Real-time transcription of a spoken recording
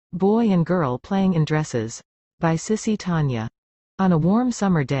Boy and Girl Playing in Dresses. By Sissy Tanya. On a warm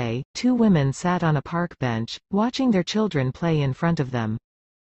summer day, two women sat on a park bench, watching their children play in front of them.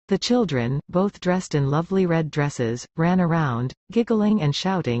 The children, both dressed in lovely red dresses, ran around, giggling and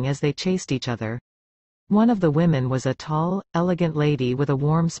shouting as they chased each other. One of the women was a tall, elegant lady with a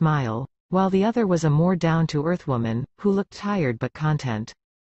warm smile, while the other was a more down-to-earth woman, who looked tired but content.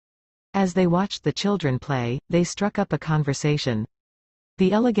 As they watched the children play, they struck up a conversation.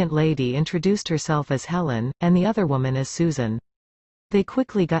 The elegant lady introduced herself as Helen, and the other woman as Susan. They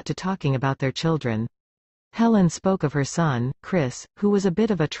quickly got to talking about their children. Helen spoke of her son, Chris, who was a bit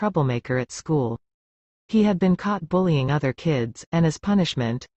of a troublemaker at school. He had been caught bullying other kids, and as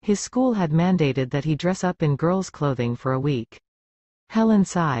punishment, his school had mandated that he dress up in girls' clothing for a week. Helen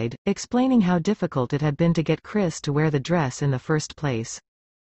sighed, explaining how difficult it had been to get Chris to wear the dress in the first place.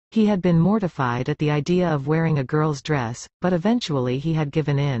 He had been mortified at the idea of wearing a girl's dress, but eventually he had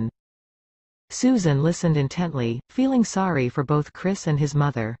given in. Susan listened intently, feeling sorry for both Chris and his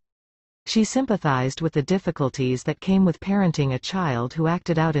mother. She sympathized with the difficulties that came with parenting a child who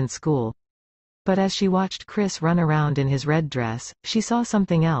acted out in school. But as she watched Chris run around in his red dress, she saw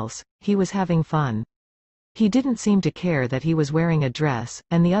something else: he was having fun. He didn't seem to care that he was wearing a dress,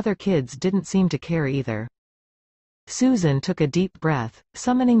 and the other kids didn't seem to care either. Susan took a deep breath,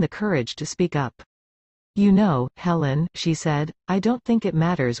 summoning the courage to speak up. "You know, Helen," she said, "I don't think it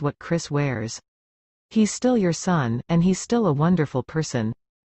matters what Chris wears. He's still your son, and he's still a wonderful person."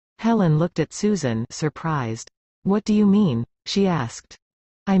 Helen looked at Susan, surprised. "What do you mean?" she asked.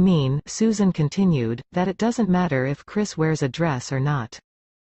 "I mean," Susan continued, "that it doesn't matter if Chris wears a dress or not.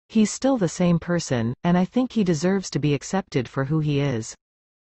 He's still the same person, and I think he deserves to be accepted for who he is.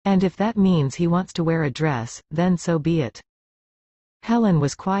 And if that means he wants to wear a dress, then so be it." Helen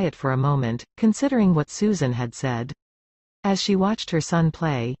was quiet for a moment, considering what Susan had said. As she watched her son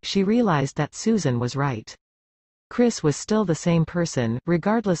play, she realized that Susan was right. Chris was still the same person,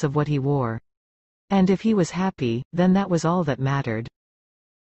 regardless of what he wore. And if he was happy, then that was all that mattered.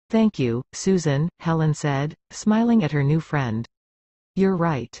 "Thank you, Susan," Helen said, smiling at her new friend. "You're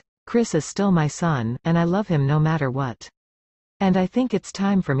right. Chris is still my son, and I love him no matter what. And I think it's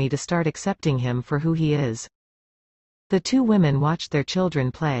time for me to start accepting him for who he is." The two women watched their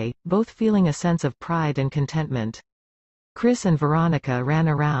children play, both feeling a sense of pride and contentment. Chris and Veronica ran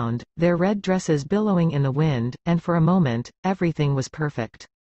around, their red dresses billowing in the wind, and for a moment, everything was perfect.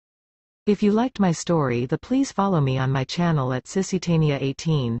 If you liked my story, then please follow me on my channel at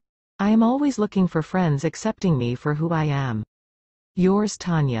SissyTania18. I am always looking for friends accepting me for who I am. Yours,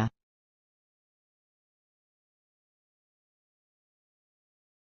 Tanya.